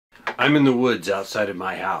I'm in the woods outside of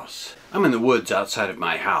my house. And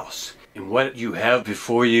what you have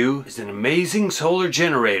before you is an amazing solar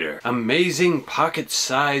generator. Amazing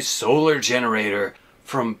pocket-sized solar generator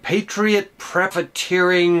from Patriot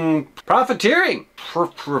Profiteering.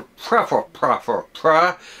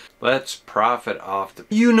 Let's profit off the...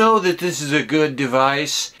 You know that this is a good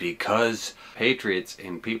device because patriots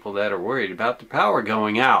and people that are worried about the power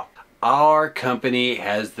going out. Our company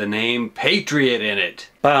has the name Patriot in it.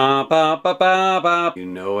 Ba, ba, ba, ba, ba. You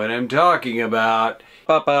know what I'm talking about.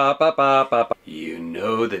 Ba, ba, ba, ba, ba, ba. You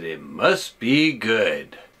know that it must be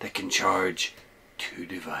good. That can charge 2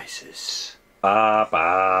 devices. Ba,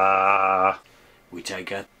 ba. Which I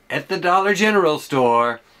got at the Dollar General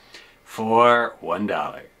store for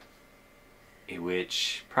 $1.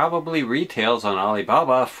 Which probably retails on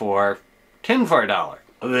Alibaba for 10 for $1.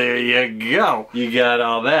 There you go. You got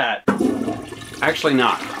all that. Actually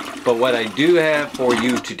not. But what I do have for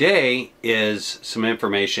you today is some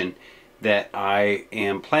information that I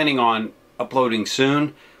am planning on uploading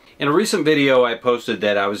soon. In a recent video I posted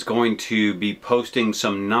that I was going to be posting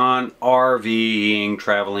some non-RVing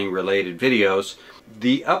traveling related videos.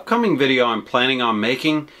 The upcoming video I'm planning on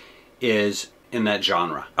making is in that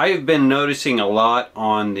genre. I have been noticing a lot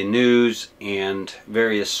on the news and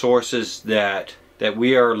various sources that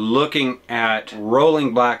we are looking at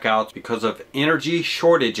rolling blackouts because of energy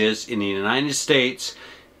shortages in the United States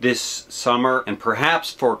this summer and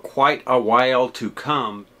perhaps for quite a while to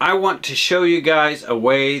come. I want to show you guys a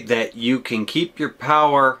way that you can keep your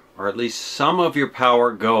power, or at least some of your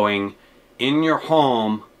power, going in your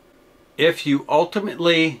home if you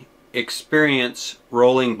ultimately experience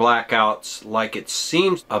rolling blackouts like it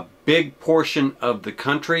seems a big portion of the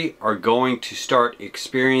country are going to start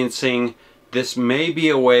experiencing. This may be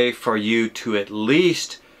a way for you to at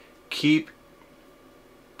least keep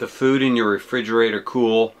the food in your refrigerator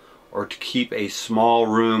cool, or to keep a small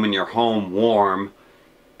room in your home warm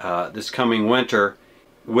this coming winter.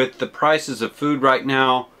 With the prices of food right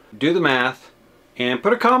now, do the math and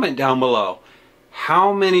put a comment down below.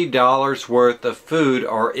 How many dollars worth of food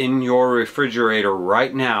are in your refrigerator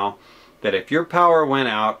right now that if your power went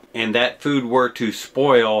out and that food were to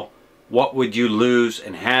spoil, what would you lose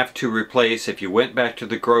and have to replace if you went back to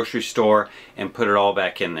the grocery store and put it all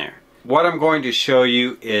back in there? What I'm going to show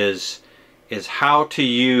you is how to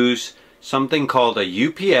use something called a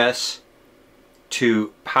UPS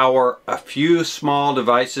to power a few small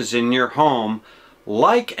devices in your home,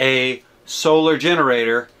 like a solar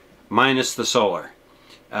generator minus the solar.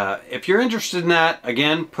 If you're interested in that,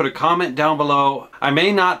 again, put a comment down below. I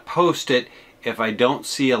may not post it if I don't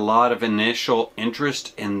see a lot of initial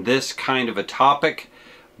interest in this kind of a topic,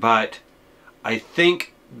 but I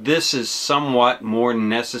think this is somewhat more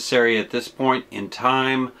necessary at this point in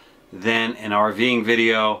time than an RVing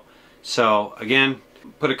video. So again,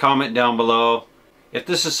 put a comment down below. If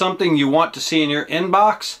this is something you want to see in your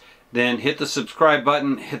inbox, then hit the subscribe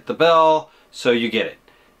button, hit the bell so you get it.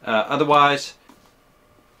 Otherwise,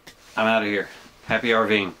 I'm out of here. Happy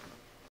RVing.